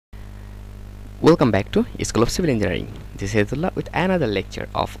Welcome back to School of Civil Engineering. This is Abdullah with another lecture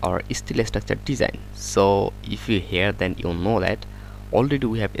of our steel structure design. So if you hear, then you'll know that already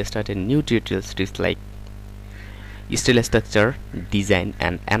we have started new tutorials just like steel structure design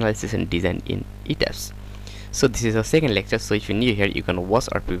and analysis and design in Etabs. So this is our second lecture, so if you're new here you can watch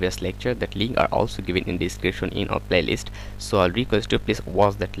our previous lecture. That link are also given in the description in our playlist, so I'll request you please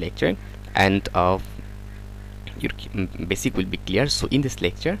watch that lecture and your basic will be clear. So in this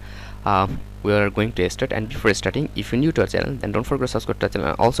lecture we are going to start, and before starting, if you're new to our channel, then don't forget to subscribe to our channel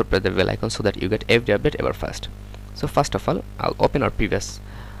and also press the bell icon so that you get every update ever first. So first of all, I'll open our previous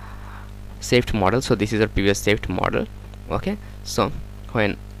saved model. So this is our previous saved model. Okay, so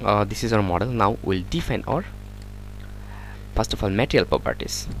when this is our model, now we'll define our first of all material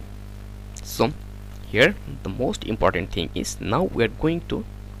properties. So here the most important thing is now we are going to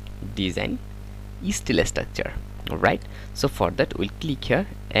design steel structure. Alright, so for that we'll click here,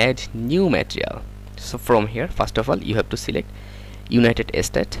 add new material. So from here, first of all, you have to select United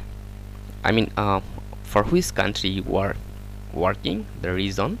States. For which country you are working, the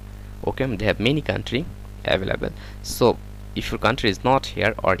region. Okay, they have many country available. So if your country is not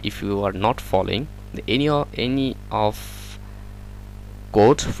here, or if you are not following any of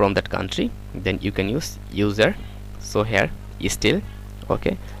code from that country, then you can use user. So here is still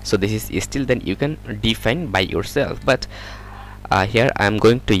okay, so this is still, then you can define by yourself, but here I am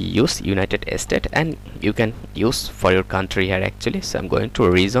going to use United States, and you can use for your country here actually. So I'm going to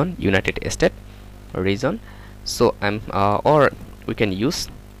region, United States region. So I'm or we can use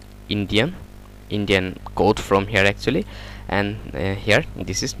Indian code from here actually, and here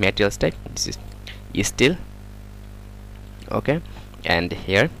this is materials type, this is steel. Okay, and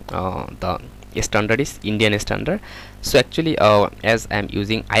here the standard is Indian standard. So actually as I am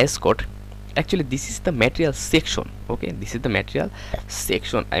using IS code, actually this is the material section. Okay, this is the material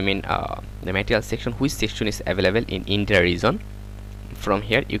section, the material section, which section is available in India region. From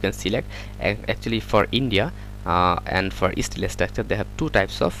here you can select actually for India and for steel structure they have two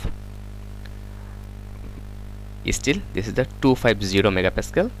types of steel. This is the 250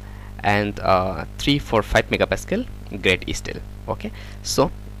 megapascal and 345 megapascal grade steel. Okay,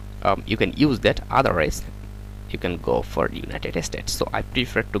 so you can use that, otherwise you can go for United States. So I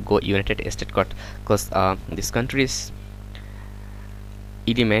prefer to go United States because this country's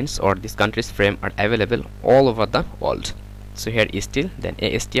elements or this country's frame are available all over the world. So here is steel, then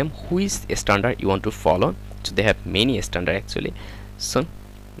ASTM, who is a standard you want to follow. So they have many standard actually. So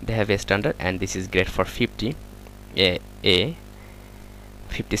they have a standard, and this is grade for 50, A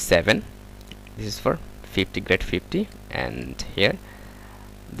 57, this is for 50, grade 50, and here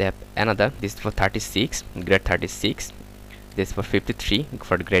they have another, this is for 36, grade 36, this is for 53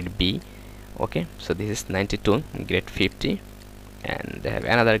 for grade B. Okay, so this is 92, grade 50, and they have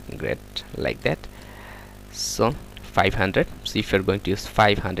another grade like that. So 500, so if you're going to use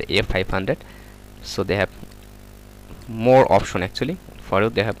 500, A500, so they have more option actually for you.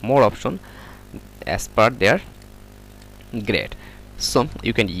 They have more option as per their grade. So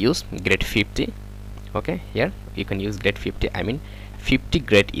you can use grade 50. Okay, here you can use grade 50, 50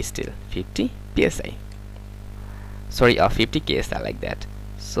 grade steel, 50 psi, sorry 50 ksi like that.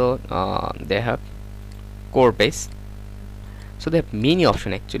 So they have core base, so they have many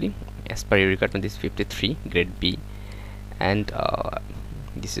option actually as per your requirement. This is 53 grade B, and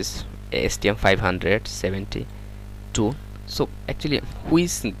this is ASTM 572. So actually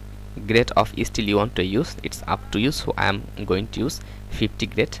which grade of steel you want to use, it's up to you. So I am going to use 50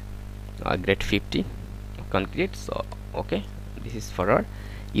 grade, grade 50 concrete. So okay, this is for our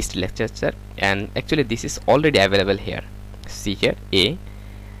steel structure, and actually this is already available here. See here A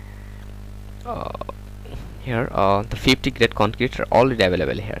here the 50 grade concrete are already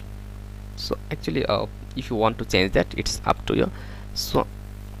available here. So actually if you want to change that, it's up to you. So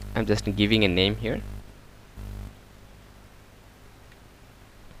I'm just giving a name here,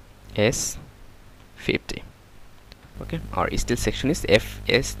 S50. Okay, our steel section is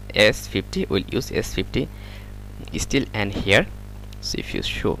S50, we'll use S50 steel. And here, so if you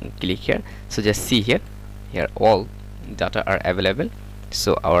click here, so just see here all data are available.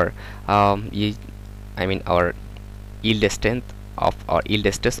 So our our yield strength of our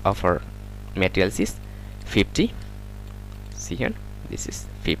yield stress of our materials is 50. See here, this is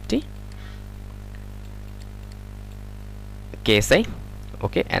 50 ksi.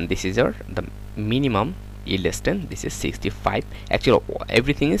 Okay, and this is the minimum yield strength, this is 65. Actually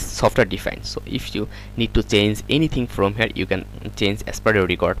everything is software defined, so if you need to change anything from here, you can change as per your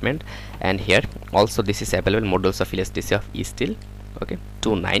requirement. And here also this is available, models of elasticity of steel. Okay,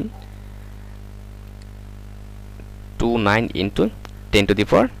 29 into 10 to the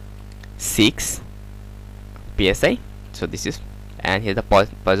power 6 psi. So this is, and here the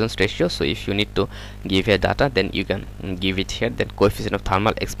Poisson's ratio. So if you need to give here data, then you can give it here. Then coefficient of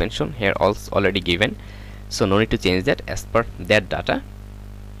thermal expansion here also already given, so no need to change that as per that data.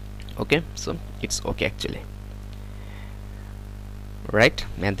 Okay, so it's okay actually, right?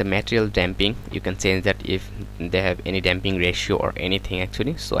 And the material damping, you can change that if they have any damping ratio or anything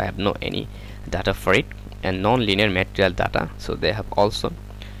actually. So I have no any data for it. And non-linear material data, so they have also,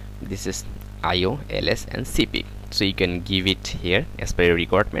 this is IO, LS and CP, so you can give it here as per your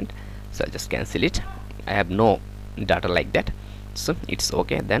requirement. So I'll just cancel it. I have no data like that, so it's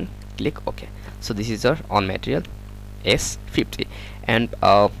okay. Then click OK. So this is our on material S50, and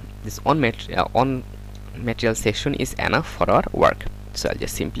this on material section is enough for our work. So I'll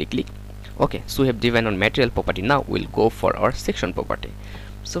just simply click OK. So we have defined on material property. Now we'll go for our section property.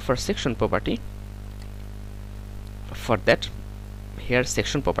 So for section property, for that here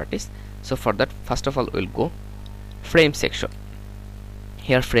section properties, so for that first of all we'll go frame section.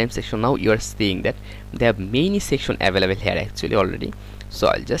 Here frame section, now you are seeing that they have many section available here actually already. So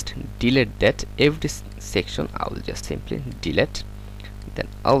I'll just delete that every section. I will just simply delete, then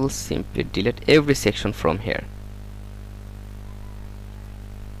I will simply delete every section from here.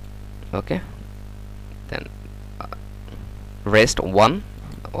 Okay, then rest one.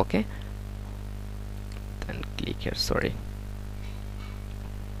 Okay, then click here, sorry.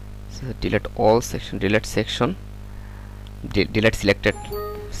 So delete all section, delete section, delete selected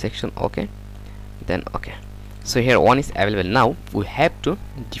section. Okay, then okay. So here one is available. Now we have to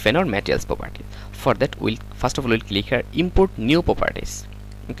define our materials property. For that, we'll first of all we'll click here import new properties.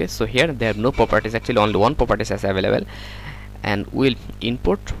 Okay, so here they have no properties actually, only one properties is available, and we'll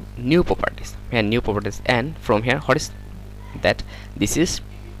import new properties and new properties. And from here, what is that? This is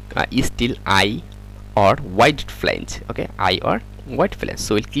still I or white flange. Okay, I or white flange.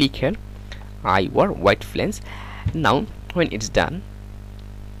 So we'll click here I or white flange. Now when it's done,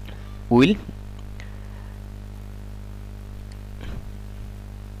 we'll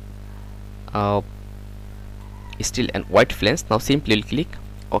still and white flange. Now simply we'll click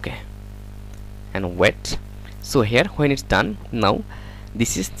OK and wait. So here when it's done, now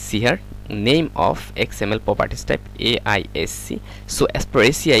this is here name of XML properties type AISC. So as per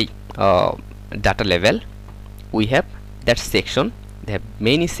ACI data level, we have that section. They have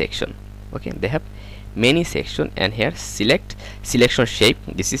many section. Okay, they have many section, and here select selection shape.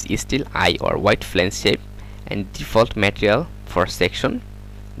 This is still I or white flange shape, and default material for section.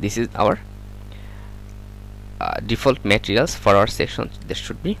 This is our default materials for our section. There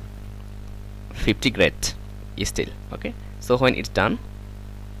should be 50 grade still. Okay, so when it's done,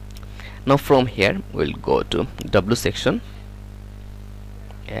 now from here we'll go to W section.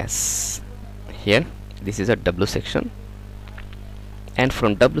 Yes, here this is a W section, and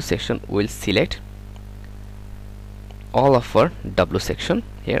from W section we'll select all of our W section.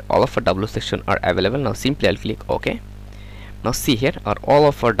 Here all of our W section are available. Now simply I'll click OK. Now see here are all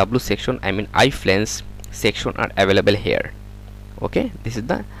of our W section, I mean I flange section are available here. Okay, this is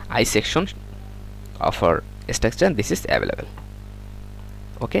the I section of our structure, and this is available.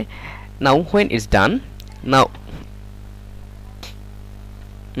 Okay, now when it's done, now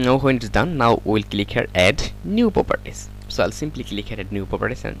when it's done, now we'll click here add new properties. So I'll simply click here add new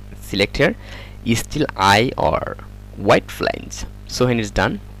properties and select here is still I or white flange. So when it's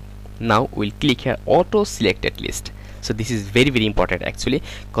done, now we'll click here auto selected list. So this is very very important actually,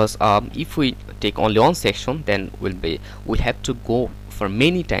 because if we take only one section, then we'll have to go for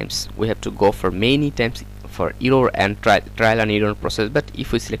many times. We have to go for many times for error and trial and error process. But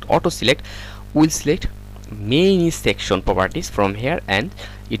if we select auto select, we'll select many section properties from here, and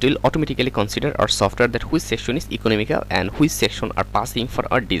it will automatically consider our software that which section is economical and which section are passing for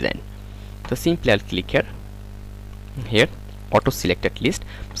our design. So simply I'll click here auto selected list.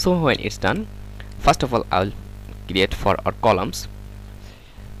 So when it's done, first of all I'll create for our columns.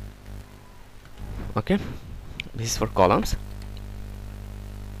 Okay, this is for columns.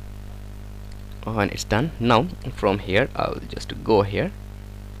 When it's done, now from here I'll just go here,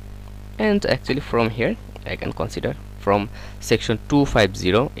 and actually from here I can consider from section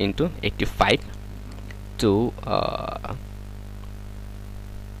 250 into 85 to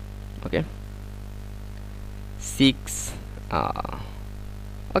okay 6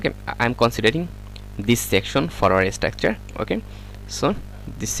 okay, I'm considering this section for our structure. Okay, so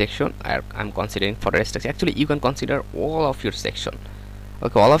this section I'm considering for our structure. Actually you can consider all of your section.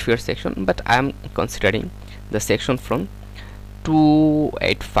 Okay, all of your section, but I'm considering the section from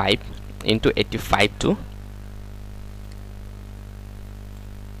 285 into 85 to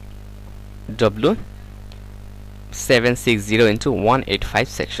W760 into 185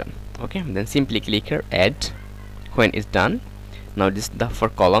 section. Okay, then simply click here add. When it's done, now this is the for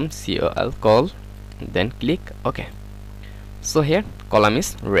column col, then click OK. So here column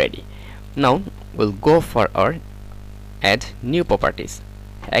is ready. Now we'll go for our add new properties.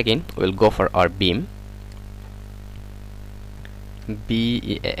 Again we'll go for our beam,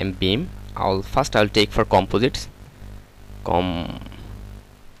 beam. I'll take for composites,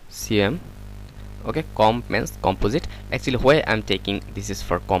 cm. Okay, comp means composite. Actually why I'm taking this is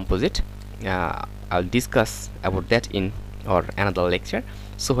for composite, I'll discuss about that in or another lecture.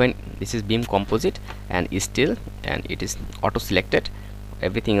 So when this is beam composite and is still and it is auto selected,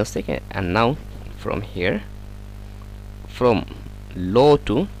 everything else taken, and now from here from low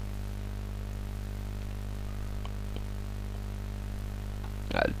to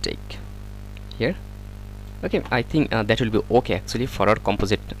I'll take here. Okay, I think that will be okay actually for our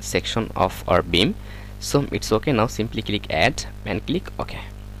composite section of our beam. So it's okay. Now simply click add and click OK.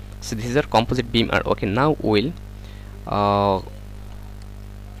 So this is our composite beam are okay. Now we'll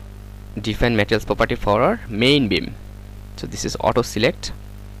define materials property for our main beam. So this is auto select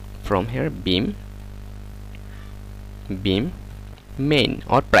from here beam main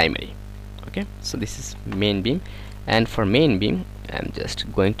or primary. Okay, so this is main beam, and for main beam I'm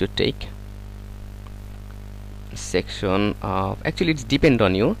just going to take section of, actually it's depend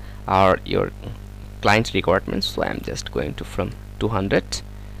on you or your client's requirements. So I'm just going to from 200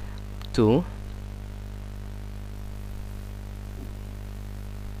 to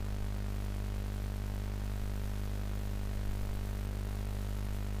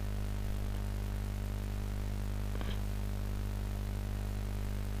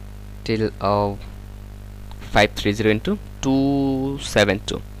till 530 into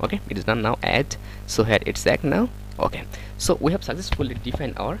 272. Okay, it is done. Now add. So here it's exact now. Okay, so we have successfully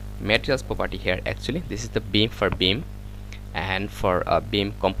defined our materials property here. Actually this is the beam for beam, and for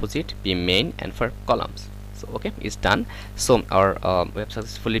beam composite, beam main, and for columns. So okay, it's done. So our we have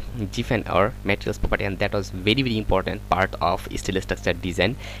successfully defined our materials property, and that was very important part of steel structure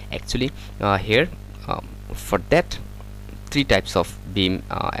design. Actually here for that 3 types of beam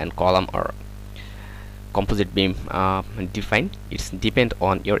and column or composite beam defined. It's depend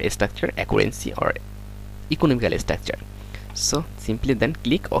on your structure accuracy or economical structure. So simply then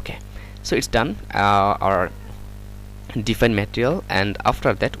click OK. So it's done our define material, and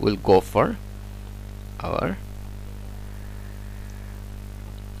after that we'll go for our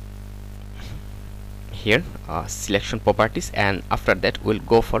here selection properties, and after that we'll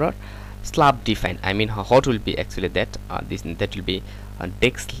go for our slab define. I mean how will be actually that that will be a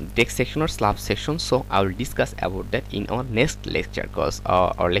deck section or slab section. So I will discuss about that in our next lecture, because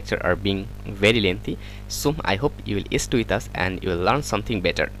our lecture are being very lengthy. So I hope you will stay with us and you will learn something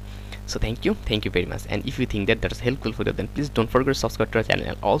better. So thank you very much, and if you think that is helpful for you, then please don't forget to subscribe to our channel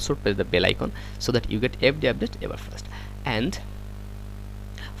and also press the bell icon so that you get every update ever first. And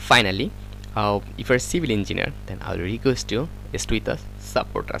finally, if you're a civil engineer, then I'll request you stay with us,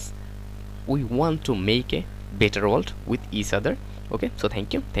 support us. We want to make a better world with each other. Okay, so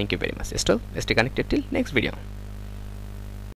thank you very much. Still stay connected till next video.